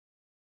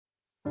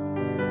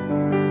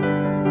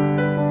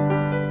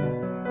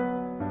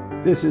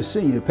This is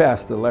Senior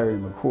Pastor Larry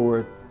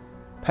McCord,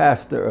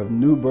 pastor of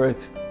New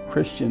Birth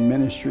Christian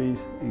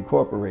Ministries,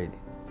 Incorporated,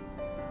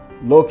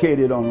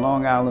 located on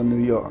Long Island, New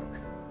York,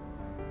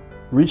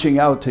 reaching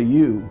out to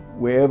you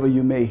wherever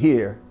you may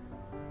hear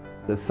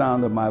the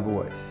sound of my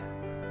voice,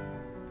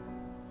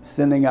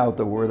 sending out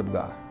the Word of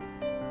God.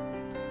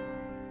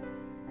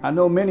 I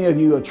know many of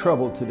you are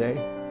troubled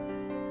today,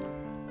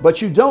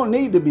 but you don't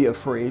need to be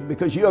afraid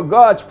because you're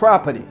God's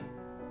property.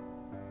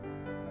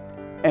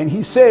 And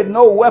He said,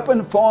 no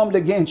weapon formed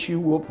against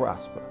you will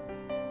prosper.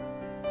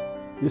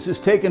 This is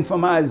taken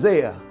from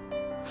Isaiah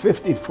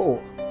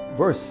 54,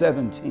 verse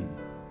 17.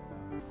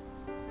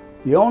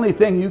 The only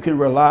thing you can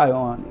rely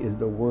on is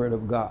the Word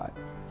of God.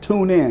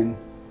 Tune in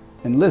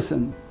and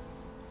listen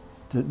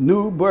to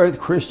New Birth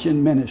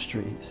Christian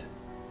Ministries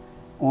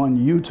on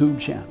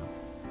YouTube channel.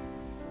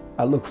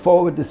 I look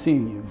forward to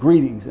seeing you.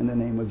 Greetings in the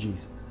name of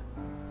Jesus.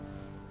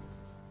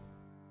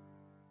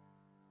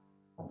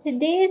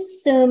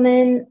 Today's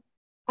sermonette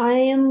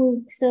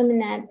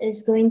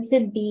is going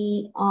to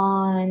be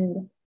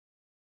on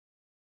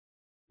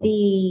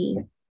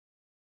the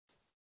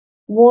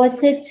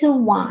water to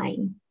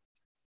wine,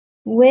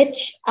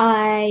 which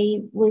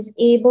I was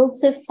able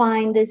to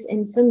find this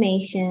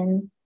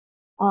information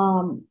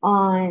on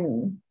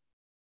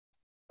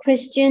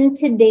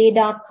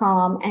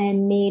christiantoday.com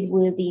and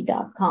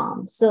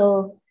madeworthy.com.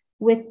 So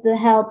with the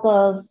help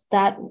of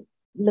that,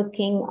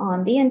 looking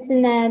on the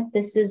internet,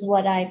 this is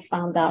what I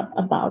found out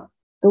about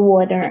the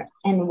water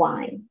and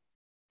wine.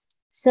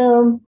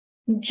 So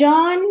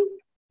John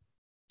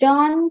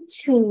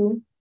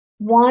 2,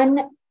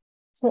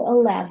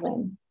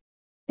 1-11.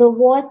 The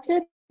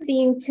water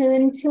being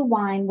turned to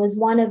wine was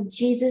one of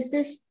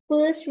Jesus's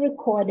first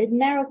recorded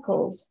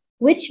miracles,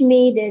 which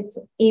made it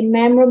a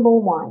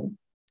memorable one.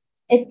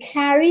 It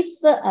carries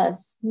for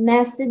us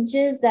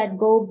messages that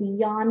go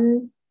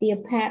beyond the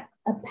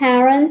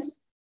apparent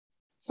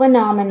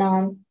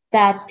phenomenon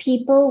that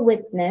people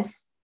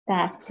witness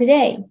that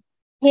today.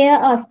 Here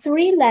are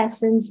 3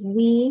 lessons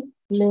we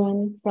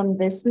learn from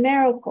this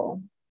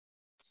miracle.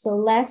 So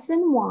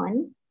lesson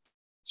 1,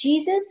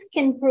 Jesus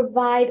can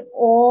provide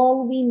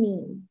all we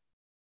need.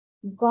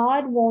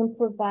 God won't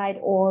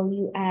provide all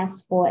you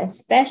ask for,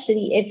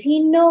 especially if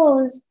He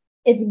knows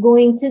it's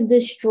going to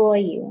destroy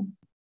you.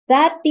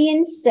 That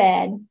being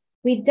said,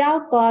 we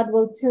doubt God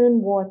will turn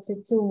water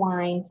to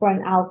wine for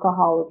an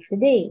alcoholic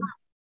today.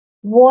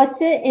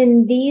 Water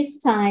in these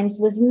times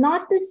was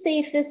not the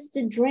safest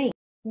to drink.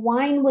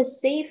 Wine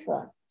was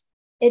safer.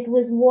 It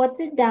was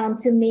watered down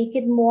to make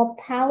it more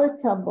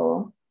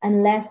palatable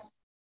and less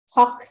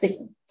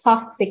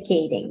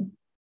toxicating.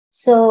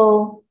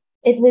 So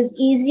it was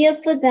easier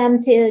for them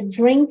to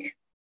drink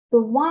the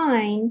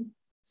wine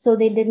so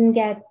they didn't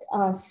get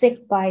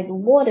sick by the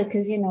water,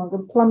 because,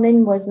 the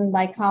plumbing wasn't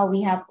like how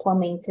we have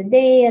plumbing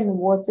today, and the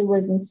water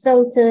wasn't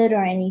filtered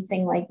or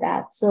anything like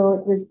that.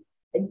 So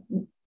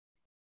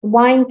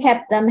wine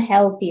kept them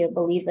healthier,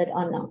 believe it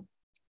or not.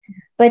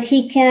 But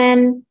He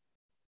can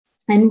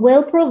and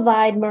will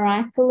provide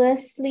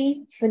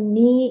miraculously for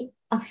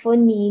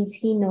needs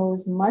He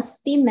knows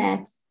must be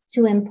met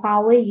to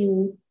empower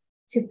you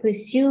to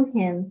pursue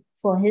Him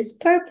for His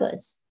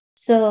purpose.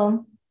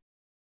 So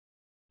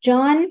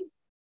John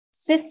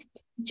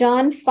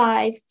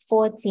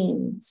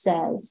 5:14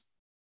 says,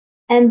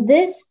 and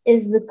this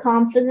is the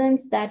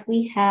confidence that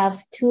we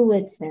have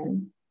towards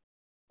Him,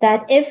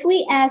 that if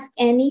we ask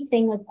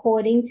anything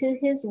according to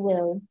His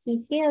will, He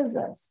hears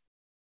us.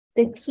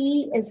 The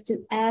key is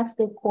to ask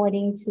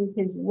according to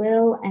His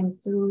will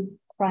and through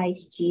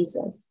Christ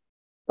Jesus.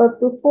 But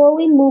before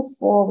we move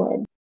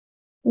forward,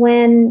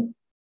 when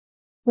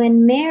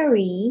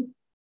Mary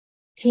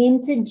came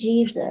to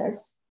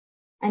Jesus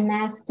and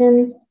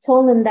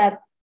told him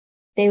that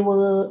they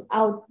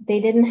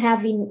didn't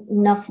have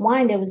enough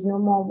wine, there was no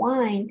more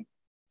wine,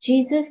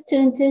 Jesus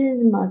turned to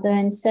His mother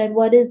and said,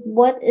 what is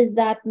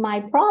that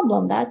my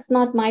problem? That's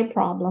not my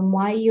problem.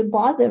 Why are you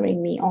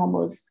bothering me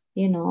almost,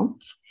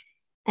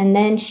 And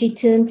then she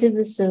turned to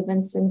the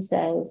servants and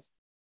says,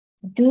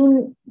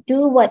 do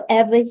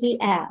whatever he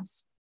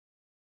asks.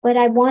 But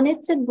I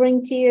wanted to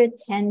bring to your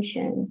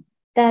attention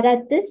that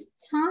at this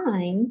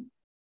time,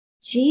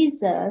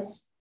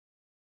 Jesus,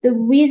 the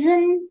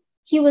reason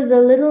he was a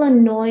little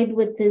annoyed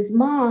with his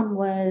mom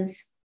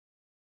was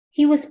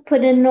he was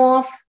putting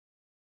off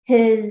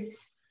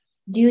his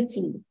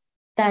duty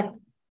that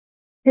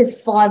his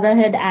father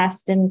had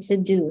asked him to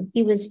do.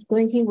 He was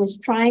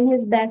trying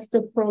his best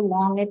to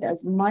prolong it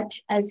as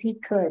much as he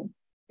could,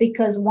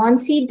 because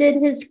once he did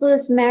his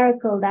first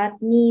miracle, that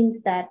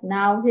means that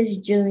now his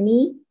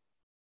journey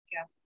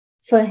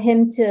for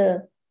him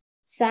to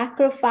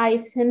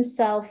sacrifice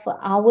himself for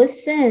our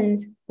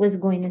sins was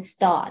going to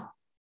start.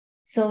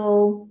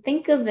 So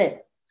think of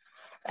it.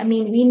 I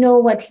mean, we know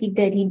what he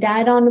did. He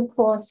died on the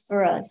cross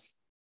for us.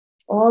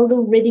 All the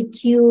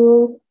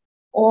ridicule,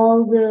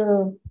 all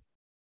the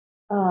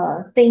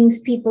things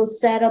people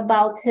said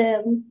about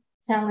him,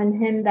 telling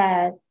him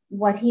that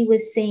what he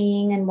was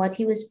saying and what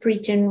he was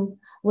preaching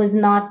was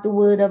not the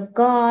word of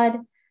God.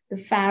 The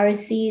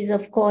Pharisees,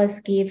 of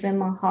course, gave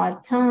him a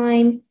hard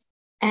time.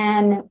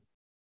 And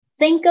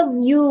think of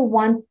you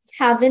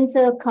having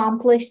to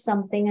accomplish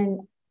something,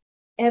 and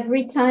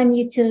every time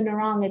you turn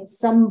around, it's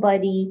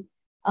somebody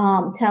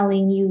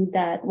telling you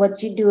that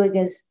what you're doing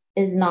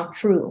is not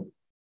true.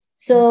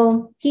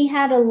 So he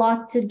had a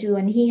lot to do,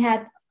 and he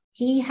had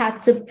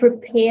to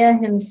prepare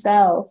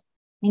himself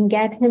and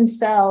get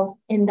himself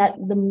in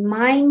the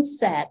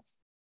mindset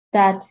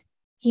that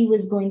he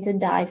was going to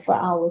die for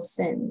our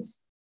sins.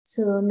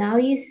 So now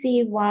you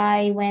see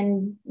why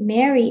when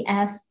Mary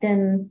asked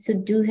him to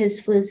do his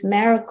first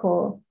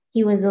miracle,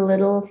 he was a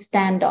little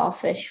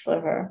standoffish for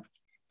her,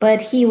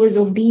 but he was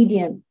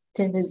obedient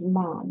to his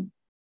mom.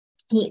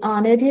 He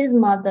honored his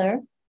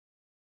mother,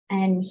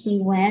 and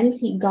he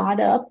got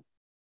up,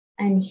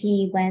 and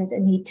he went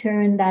and he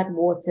turned that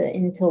water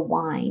into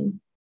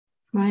wine,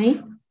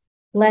 right?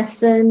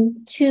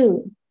 Lesson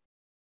 2,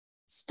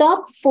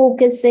 stop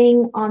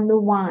focusing on the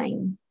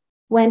wine.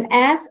 When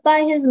asked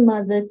by his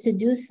mother to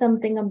do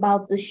something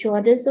about the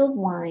shortage of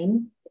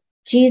wine,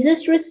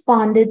 Jesus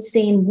responded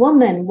saying,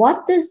 "Woman,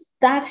 what does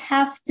that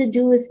have to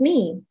do with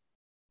me?"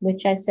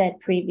 Which I said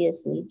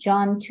previously,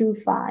 John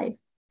 2:5.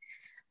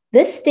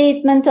 This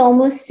statement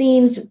almost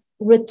seems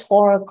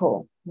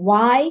rhetorical.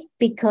 Why?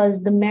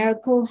 Because the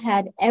miracle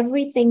had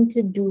everything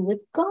to do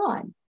with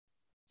God.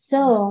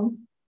 So,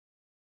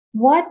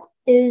 what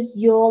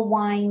is your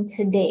wine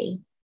today?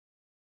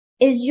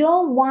 Is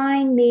your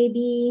wine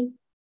maybe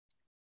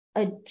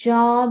a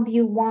job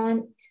you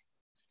want,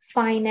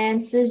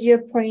 finances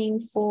you're praying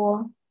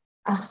for,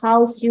 a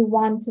house you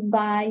want to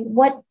buy,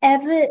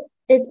 whatever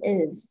it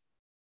is?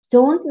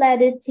 Don't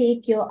let it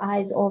take your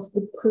eyes off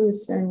the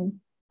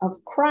person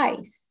of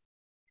Christ.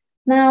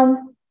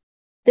 Now,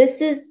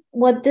 this is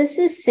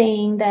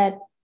saying, that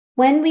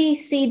when we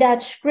see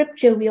that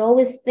scripture, we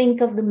always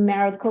think of the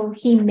miracle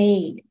he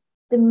made,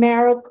 the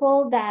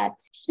miracle that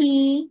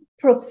he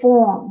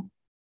performed.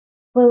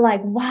 We're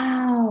like,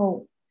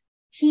 wow,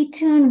 he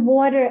turned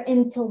water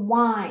into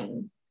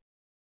wine.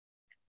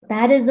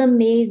 That is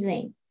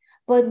amazing.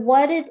 But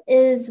what it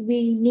is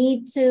we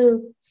need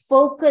to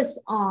focus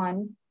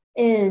on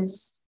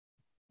is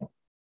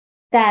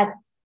that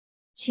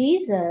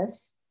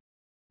Jesus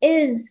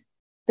is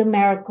the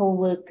miracle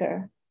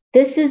worker.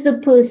 This is the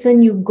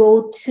person you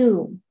go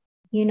to.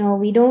 You know,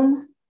 we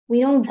don't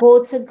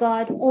go to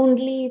God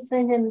only for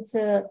him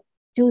to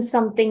do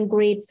something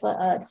great for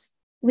us.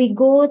 We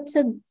go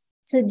to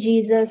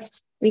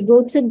Jesus, we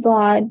go to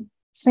God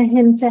for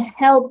him to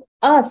help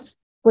us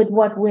with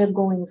what we're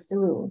going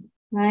through,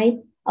 right?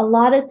 A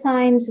lot of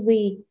times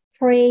we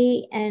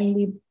pray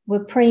and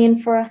we're praying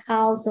for a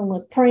house, and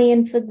we're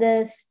praying for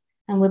this,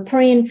 and we're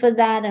praying for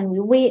that, and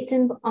we're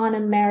waiting on a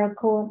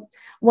miracle.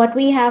 What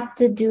we have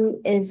to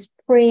do is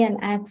pray and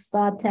ask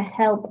God to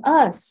help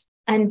us,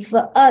 and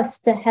for us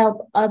to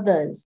help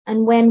others.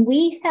 And when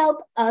we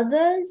help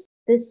others,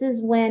 this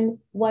is when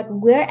what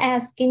we're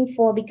asking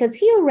for, because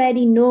he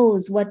already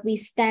knows what we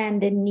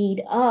stand in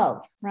need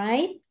of,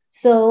 right?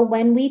 So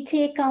when we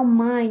take our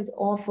minds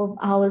off of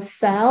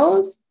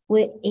ourselves,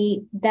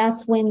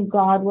 that's when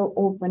God will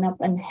open up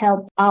and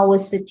help our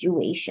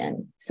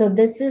situation. So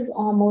this is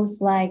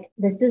almost like,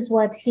 this is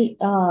what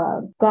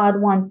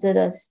God wanted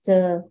us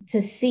to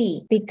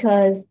see,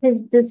 because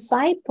his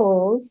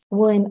disciples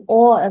were in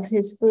awe of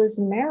his first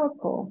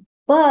miracle,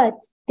 but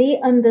they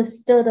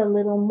understood a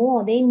little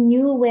more. They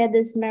knew where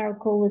this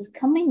miracle was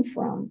coming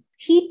from.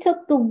 He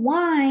took the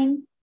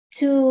wine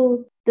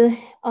to the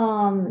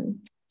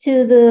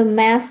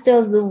master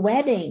of the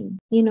wedding.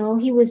 You know,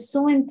 he was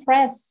so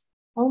impressed.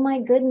 Oh my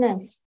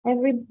goodness.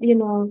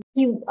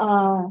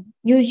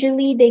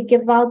 Usually they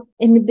give out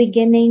in the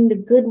beginning the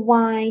good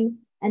wine,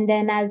 and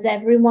then as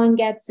everyone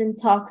gets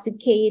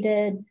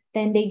intoxicated,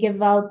 then they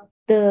give out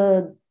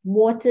the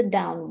watered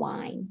down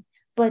wine.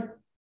 But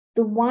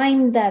the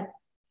wine that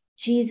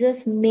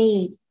Jesus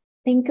made,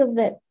 think of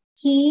it.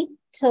 He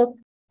took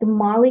the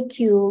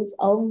molecules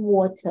of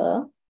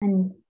water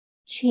and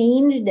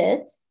changed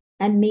it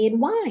and made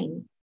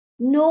wine.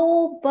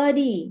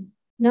 Nobody,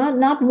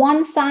 not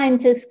one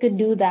scientist could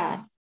do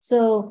that.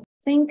 So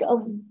think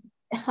of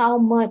how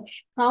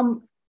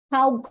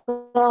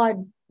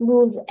God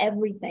rules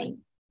everything.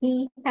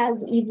 He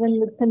has even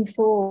the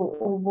control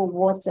over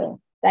water,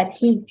 that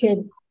he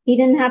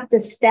didn't have to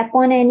step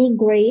on any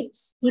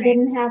grapes. He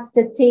didn't have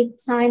to take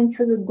time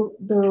for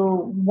the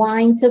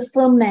wine to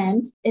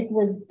ferment. It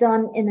was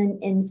done in an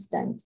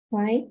instant,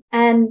 right?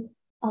 And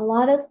a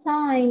lot of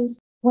times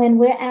when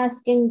we're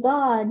asking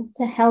God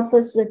to help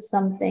us with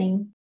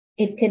something,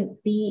 it could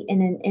be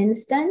in an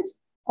instant,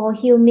 or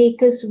he'll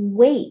make us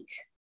wait.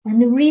 And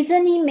the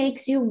reason he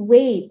makes you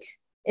wait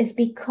is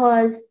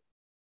because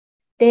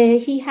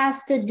he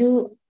has to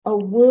do a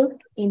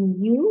work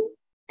in you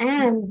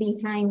and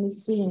behind the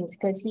scenes,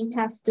 because he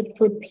has to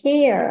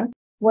prepare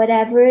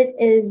whatever it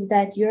is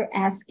that you're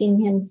asking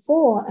him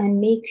for,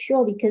 and make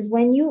sure, because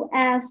when you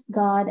ask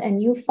God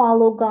and you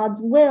follow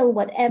God's will,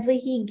 whatever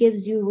he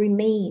gives you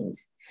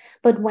remains.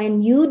 But when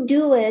you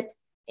do it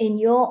in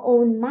your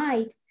own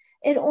might,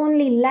 it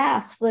only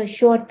lasts for a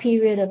short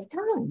period of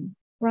time,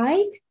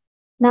 right?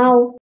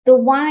 Now, the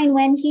wine,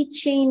 when he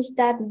changed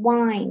that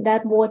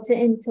water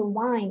into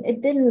wine,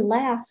 it didn't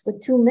last for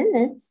 2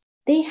 minutes.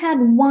 They had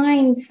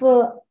wine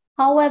for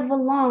however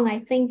long. I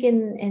think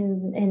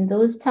in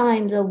those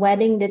times, a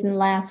wedding didn't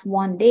last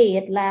one day.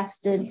 It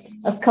lasted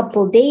a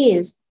couple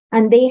days.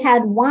 And they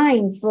had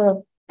wine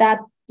for that,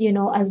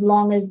 as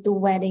long as the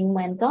wedding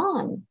went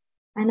on.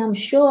 And I'm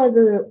sure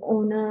the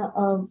owner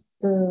of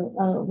the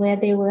where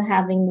they were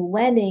having the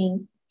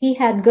wedding, he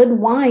had good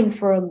wine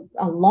for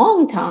a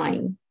long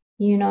time,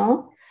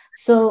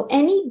 So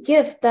any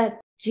gift that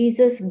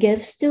Jesus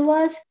gives to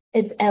us,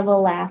 it's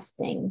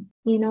everlasting,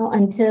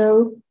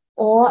 until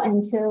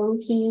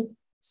he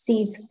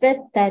sees fit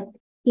that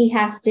he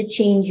has to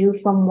change you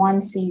from one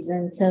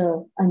season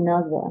to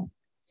another.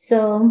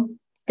 So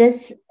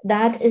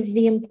that is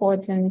the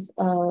importance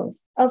of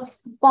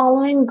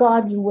following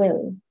God's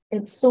will.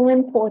 It's so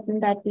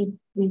important that we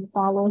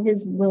follow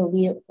his will,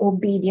 we are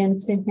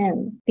obedient to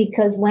him.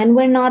 Because when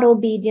we're not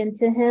obedient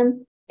to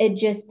him, it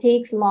just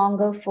takes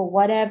longer for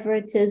whatever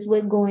it is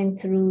we're going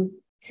through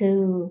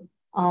to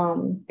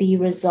be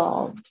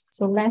resolved.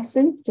 So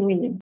lesson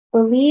 3,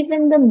 believe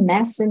in the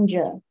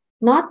messenger,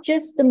 not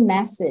just the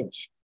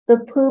message. The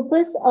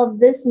purpose of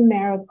this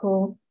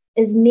miracle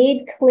is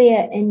made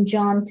clear in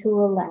John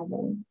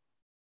 2:11.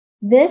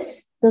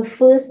 This, the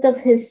first of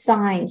his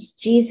signs,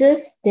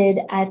 Jesus did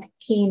at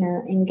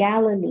Cana in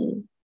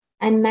Galilee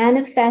and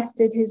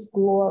manifested his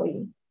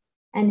glory,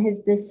 and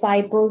his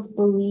disciples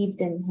believed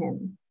in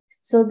him.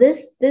 So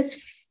this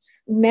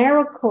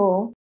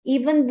miracle,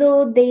 even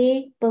though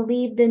they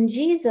believed in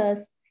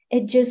Jesus,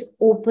 it just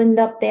opened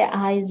up their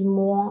eyes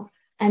more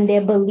and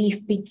their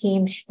belief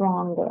became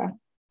stronger.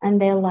 And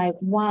they're like,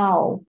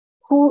 wow,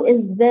 who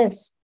is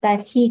this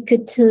that he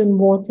could turn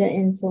water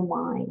into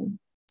wine?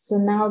 So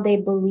now they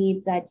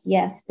believe that,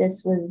 yes,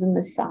 this was the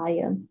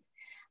Messiah,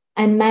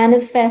 and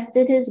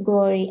manifested his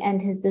glory,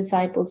 and his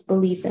disciples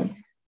believed him.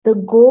 The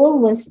goal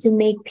was to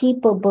make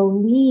people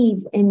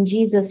believe in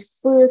Jesus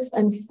first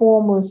and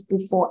foremost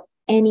before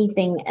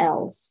anything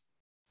else.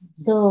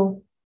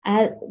 So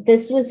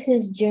this was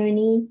his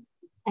journey,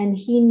 and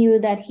he knew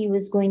that he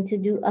was going to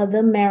do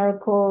other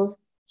miracles,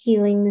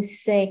 healing the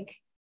sick,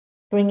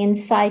 bringing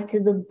sight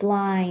to the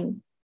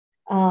blind,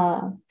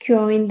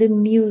 curing the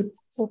mute,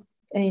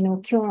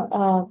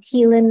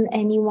 healing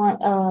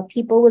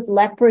people with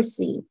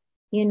leprosy,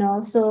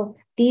 So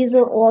these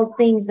are all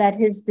things that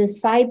his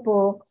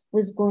disciple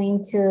was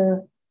going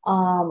to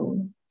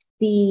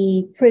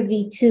be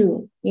privy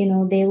to.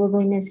 They were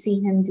going to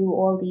see him do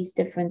all these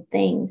different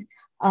things,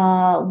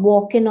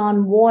 walking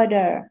on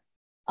water,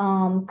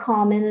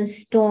 calming a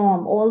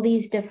storm, all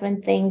these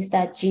different things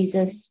that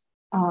Jesus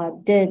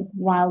did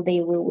while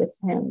they were with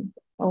him,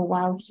 or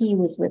while he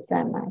was with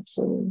them,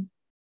 actually.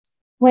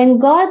 When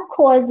God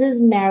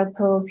causes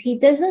miracles, he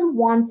doesn't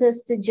want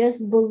us to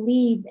just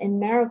believe in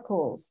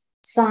miracles,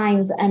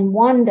 signs, and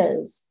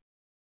wonders.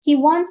 He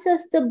wants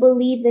us to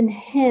believe in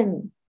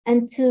him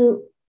and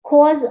to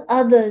cause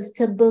others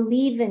to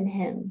believe in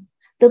him.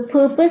 The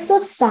purpose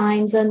of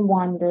signs and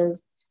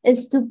wonders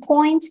is to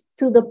point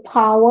to the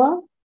power,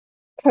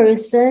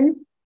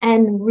 person,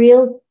 and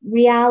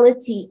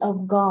reality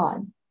of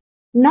God.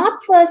 Not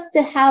for us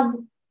to have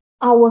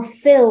our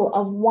fill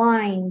of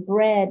wine,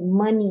 bread,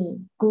 money,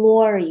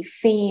 glory,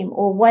 fame,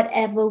 or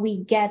whatever we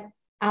get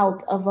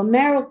out of a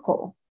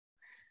miracle.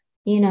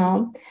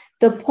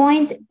 The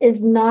point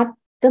is not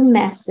the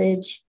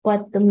message,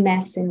 but the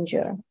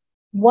messenger.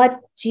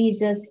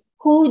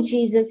 Who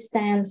Jesus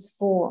stands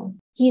for.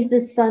 He's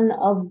the Son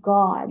of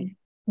God,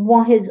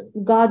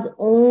 God's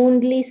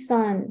only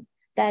Son,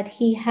 that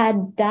he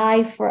had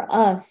died for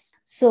us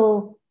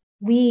so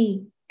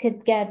we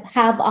could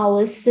have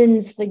our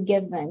sins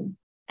forgiven.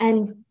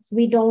 And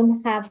we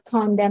don't have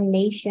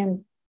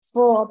condemnation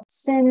for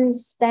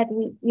sins that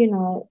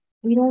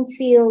we don't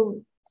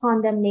feel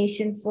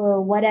condemnation for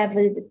whatever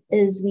it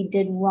is we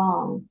did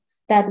wrong.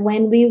 That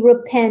when we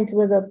repent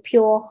with a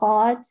pure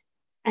heart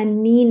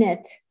and mean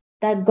it,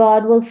 that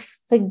God will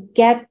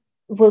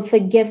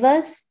forgive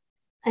us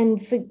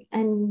and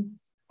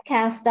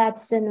cast that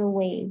sin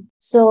away.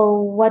 So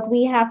what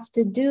we have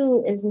to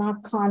do is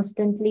not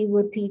constantly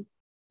repeat,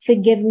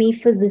 forgive me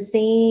for the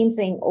same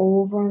thing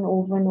over and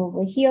over and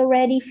over. He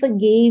already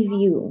forgave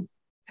you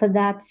for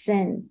that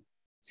sin.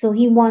 So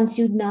he wants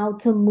you now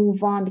to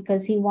move on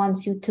because he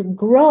wants you to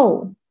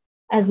grow,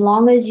 as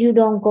long as you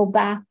don't go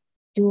back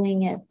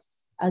doing it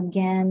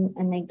again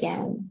and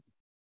again.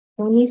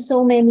 Only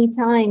so many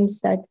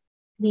times that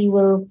he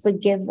will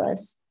forgive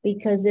us,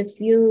 because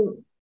if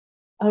you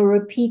a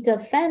repeat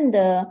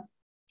offender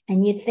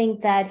and you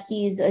think that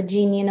he's a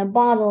genie in a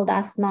bottle,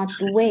 that's not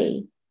the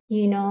way.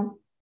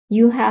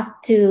 You have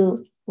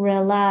to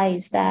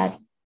realize that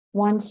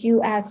once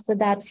you ask for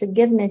that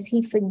forgiveness,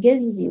 he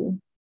forgives you.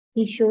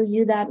 He shows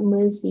you that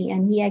mercy,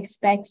 and he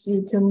expects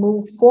you to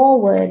move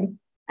forward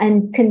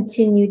and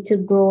continue to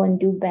grow and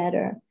do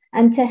better,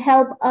 and to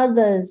help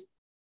others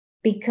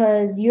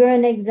because you're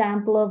an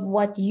example of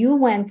what you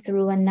went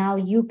through, and now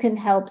you can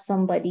help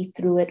somebody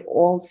through it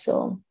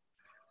also.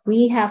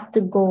 We have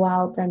to go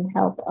out and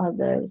help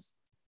others.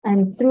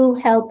 And through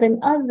helping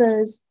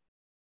others,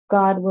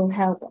 God will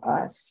help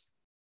us.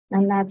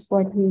 And that's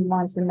what he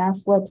wants. And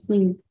that's what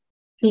he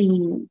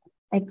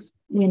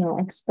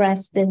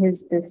expressed to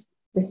his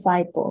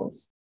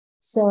disciples.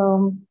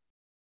 So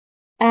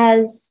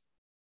as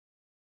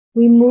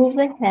we move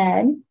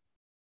ahead,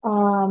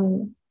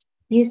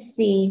 you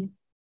see,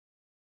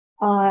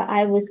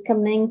 I was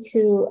coming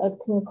to a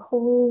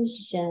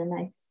conclusion,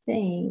 I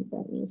think.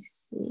 Let me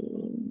see.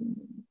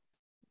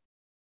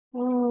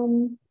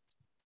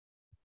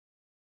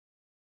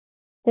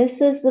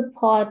 This was the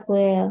part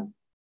where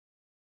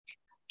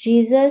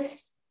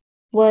Jesus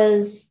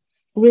was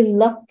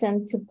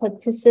reluctant to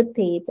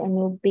participate and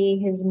obey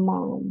his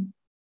mom,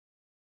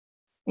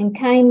 and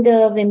kind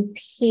of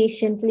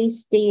impatiently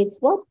states,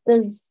 what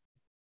does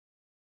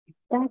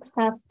that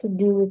have to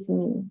do with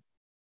me?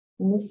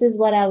 And this is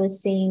what I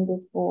was saying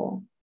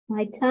before.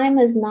 My time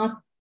has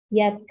not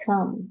yet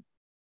come.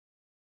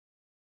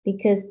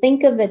 Because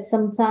think of it,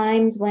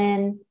 sometimes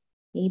when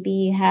maybe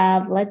you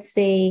have, let's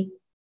say,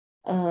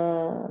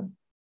 you're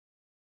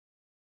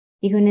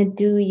going to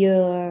do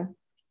your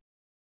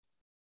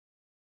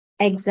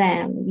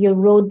exam, your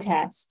road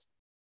test.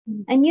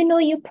 And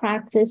you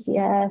practice,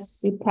 yes,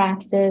 you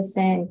practice,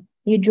 and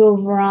you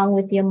drove around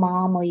with your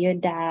mom or your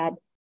dad,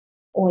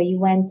 or you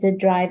went to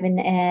driver's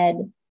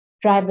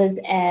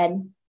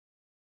ed,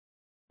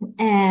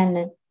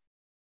 and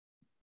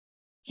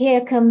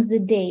here comes the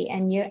day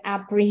and you're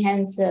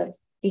apprehensive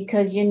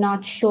because you're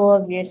not sure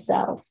of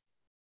yourself.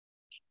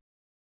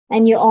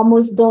 And you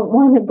almost don't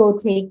want to go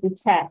take the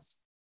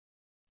test,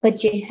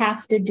 but you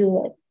have to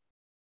do it.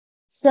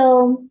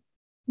 So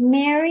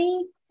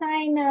Mary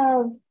kind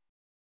of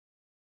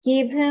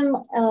gave him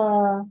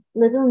a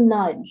little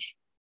nudge.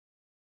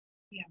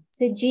 Yeah.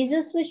 So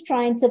Jesus was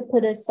trying to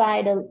put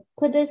aside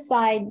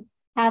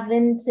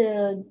having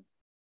to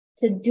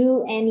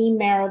do any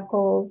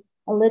miracles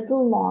a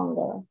little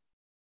longer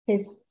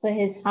for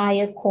his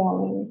higher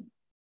calling.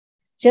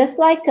 Just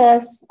like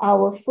us,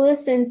 our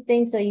first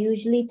instincts are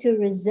usually to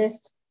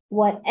resist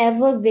for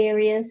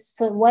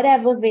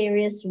whatever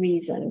various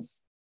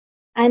reasons.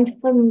 And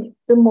for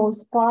the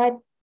most part,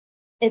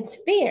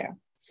 it's fear.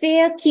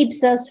 Fear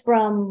keeps us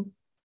from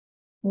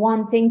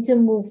wanting to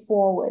move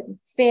forward.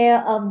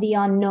 Fear of the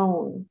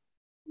unknown,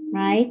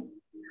 right?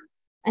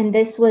 And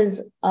this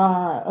was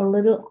a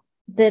little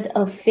bit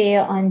of fear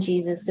on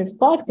Jesus's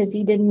part because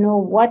he didn't know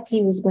what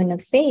he was going to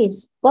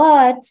face.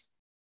 But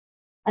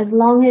as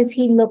long as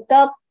he looked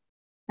up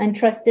and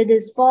trusted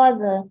his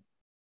Father,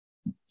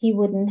 he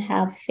wouldn't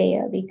have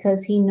fear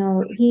because he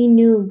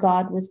knew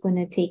God was going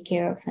to take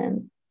care of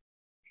him.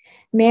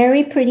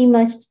 Mary pretty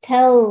much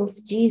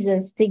tells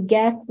Jesus to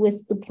get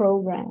with the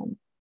program.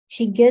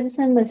 She gives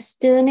him the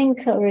stern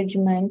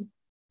encouragement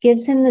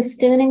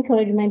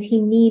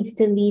he needs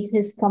to leave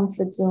his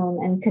comfort zone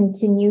and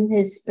continue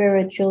his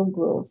spiritual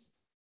growth.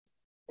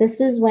 This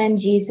is when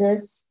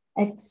Jesus'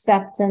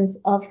 acceptance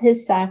of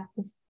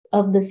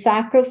the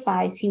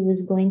sacrifice he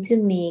was going to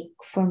make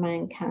for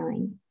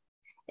mankind.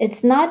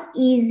 It's not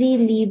easy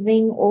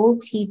leaving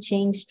old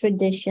teachings,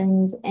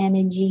 traditions,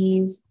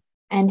 energies,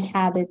 and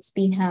habits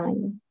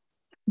behind.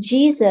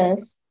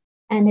 Jesus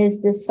and his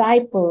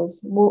disciples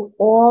were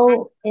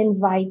all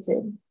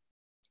invited.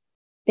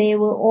 They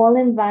were all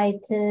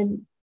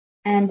invited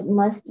and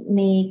must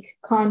make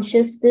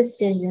conscious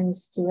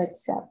decisions to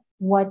accept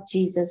what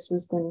Jesus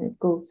was going to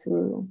go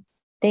through.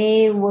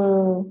 They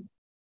weren't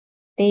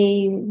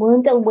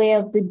aware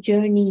of the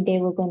journey they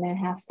were going to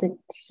have to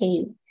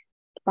take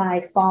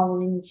by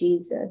following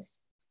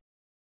Jesus.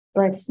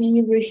 But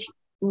he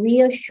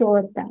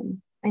reassured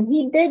them. And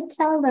he did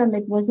tell them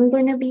it wasn't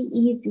going to be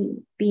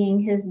easy being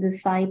his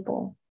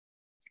disciple.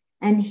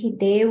 And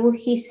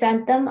he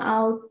sent them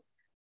out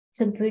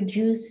to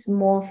produce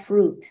more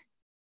fruit,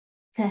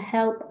 to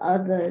help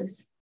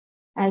others.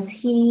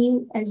 As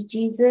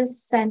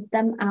Jesus sent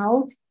them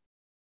out,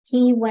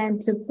 he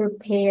went to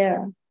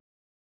prepare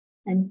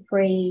and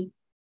pray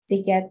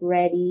to get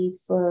ready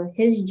for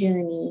his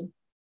journey,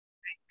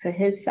 for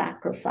his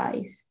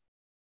sacrifice.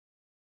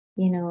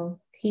 He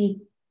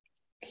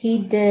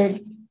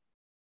did.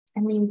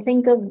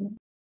 Think of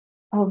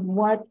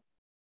what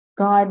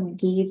God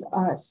gave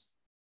us,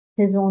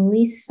 his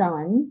only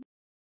son.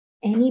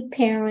 Do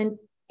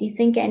you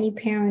think any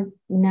parent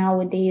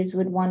nowadays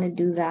would want to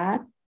do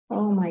that?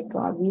 Oh my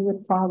God, we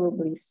would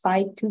probably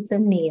fight tooth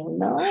and nail.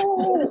 No,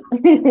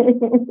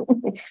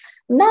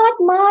 not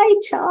my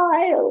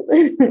child.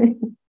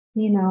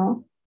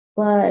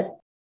 But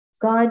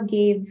God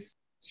gave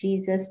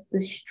Jesus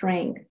the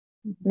strength.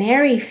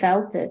 Mary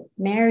felt it.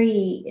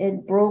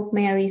 It broke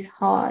Mary's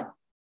heart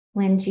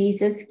when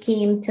Jesus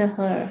came to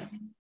her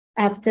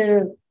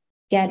after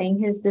getting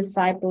his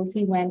disciples.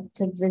 He went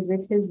to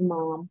visit his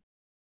mom,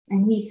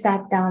 and he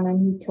sat down and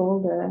he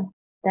told her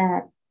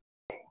that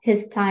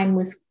his time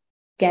was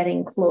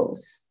getting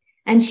close.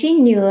 And she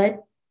knew it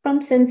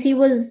from since he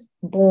was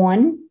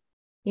born.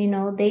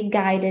 They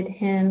guided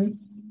him.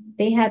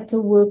 They had to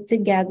work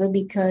together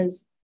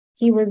because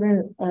he was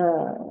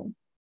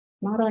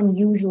not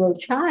unusual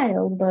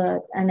child,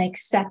 but an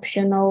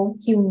exceptional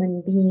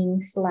human being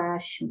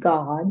 /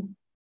 God,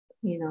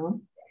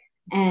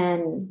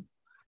 and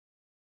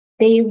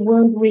they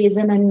weren't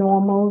raising a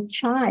normal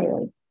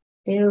child.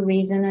 They were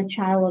raising a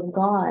child of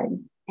God,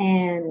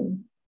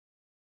 and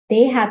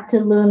they had to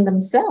learn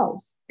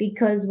themselves,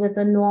 because with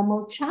a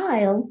normal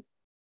child,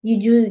 you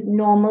do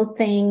normal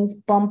things,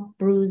 bump,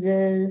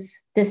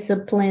 bruises,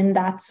 discipline,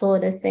 that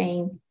sort of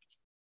thing.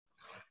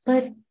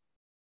 But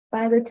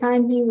by the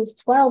time he was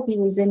 12, he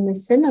was in the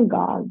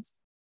synagogues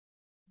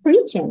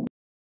preaching.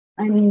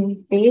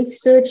 And they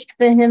searched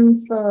for him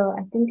for,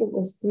 I think it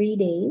was 3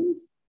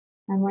 days.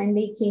 And when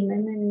they came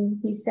in, and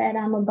he said,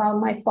 "I'm about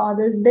my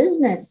Father's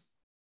business."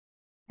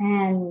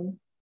 And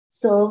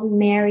so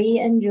Mary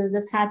and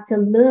Joseph had to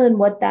learn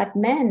what that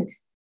meant.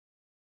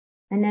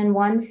 And then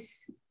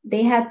once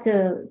they had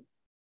to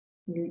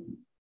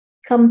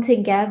come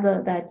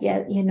together that,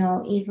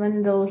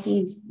 even though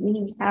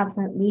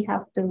we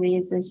have to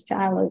raise this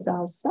child as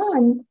our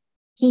son,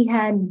 he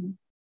had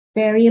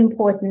very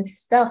important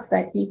stuff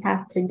that he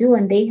had to do,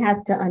 and they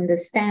had to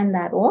understand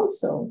that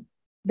also.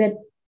 But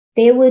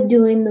they were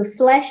doing the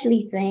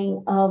fleshly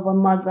thing of a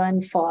mother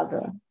and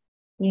father,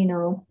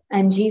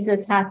 and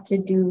Jesus had to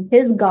do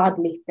his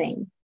godly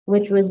thing,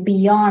 which was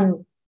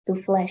beyond the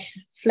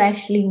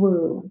fleshly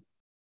world.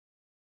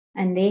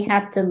 And they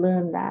had to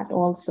learn that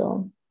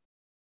also.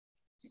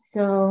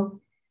 So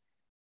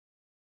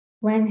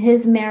when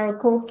his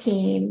miracle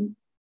came,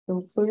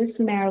 the first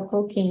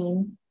miracle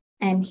came,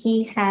 and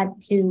he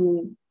had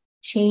to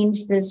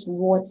change this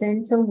water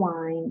into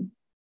wine,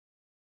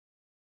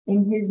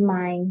 in his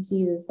mind,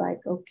 he was like,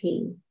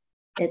 okay,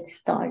 it's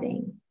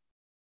starting.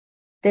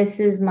 This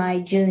is my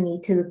journey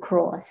to the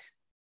cross.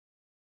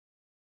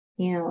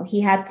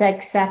 He had to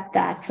accept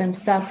that for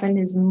himself, and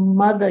his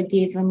mother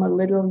gave him a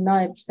little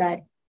nudge that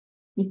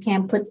you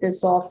can't put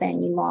this off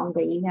any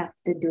longer. You have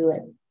to do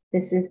it.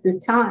 This is the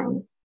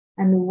time.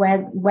 And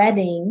the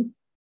wedding,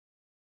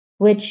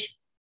 which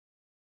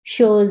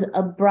shows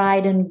a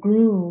bride and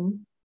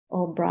groom,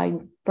 or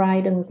bride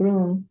and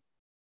groom,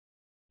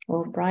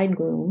 or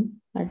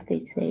bridegroom, as they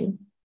say.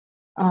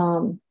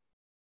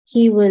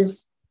 He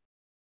was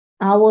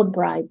our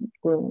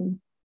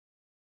bridegroom,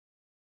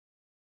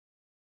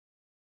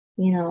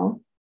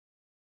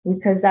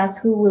 because that's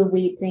who we're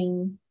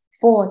waiting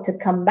for to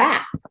come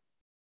back,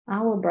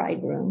 our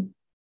bridegroom.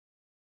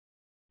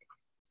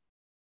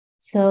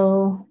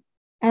 So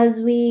as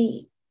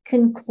we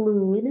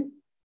conclude,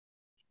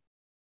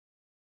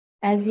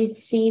 as you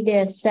see,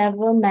 there are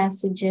several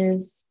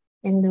messages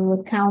in the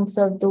recounts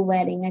of the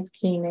wedding at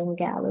Cana in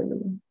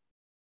Galilee.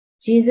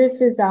 Jesus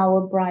is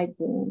our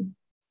bridegroom.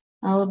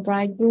 Our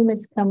bridegroom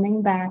is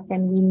coming back,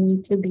 and we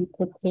need to be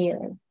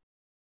prepared.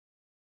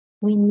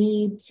 We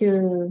need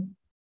to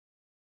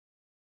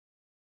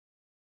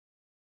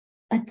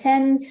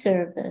attend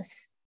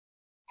service,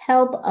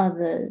 help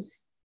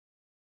others,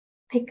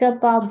 pick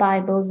up our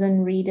Bibles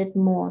and read it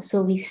more,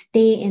 so we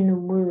stay in the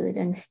Word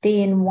and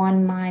stay in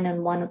one mind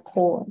and one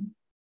accord.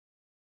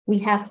 We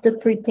have to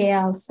prepare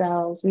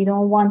ourselves. We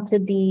don't want to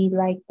be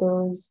like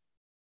those,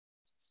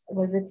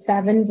 was it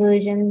 7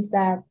 virgins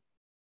that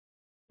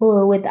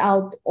were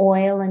without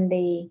oil, and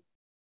they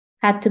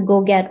had to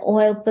go get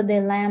oil for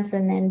their lamps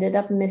and ended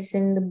up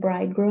missing the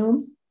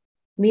bridegroom?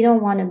 We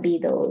don't want to be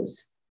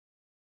those.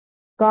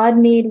 God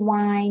made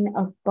wine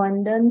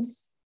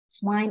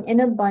in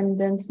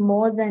abundance,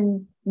 more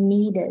than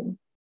needed.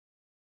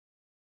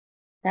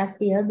 That's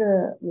the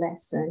other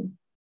lesson,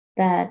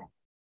 that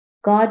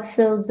God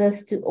fills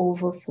us to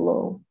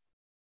overflow.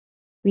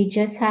 We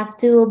just have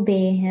to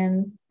obey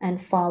him and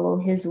follow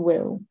his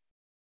will.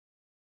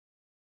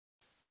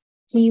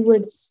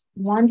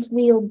 Once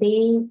we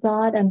obey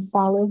God and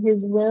follow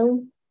his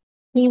will,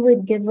 he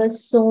would give us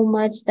so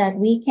much that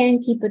we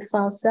can't keep it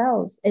for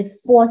ourselves. It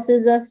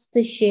forces us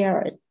to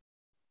share it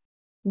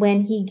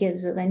when he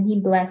gives it, and he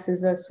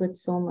blesses us with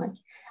so much.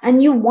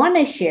 And you want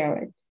to share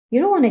it.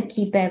 You don't want to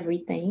keep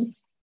everything.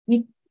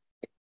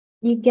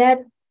 You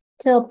get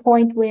to a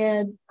point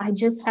where I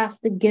just have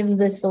to give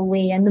this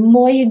away. And the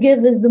more you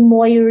give is the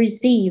more you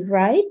receive,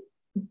 right?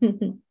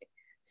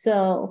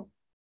 So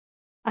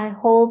I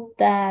hope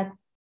that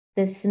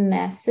this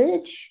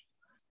message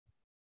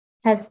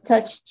has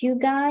touched you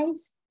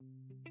guys.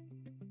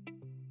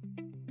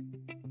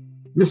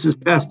 This is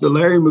Pastor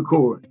Larry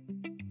McCord.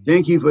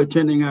 Thank you for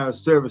attending our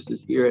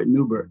services here at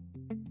Newburgh.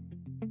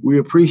 We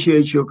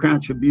appreciate your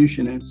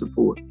contribution and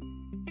support.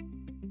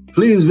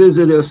 Please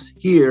visit us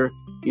here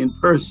in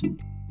person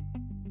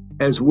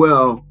as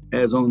well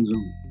as on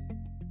Zoom.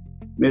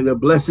 May the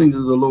blessings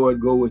of the Lord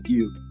go with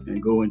you,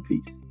 and go in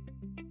peace.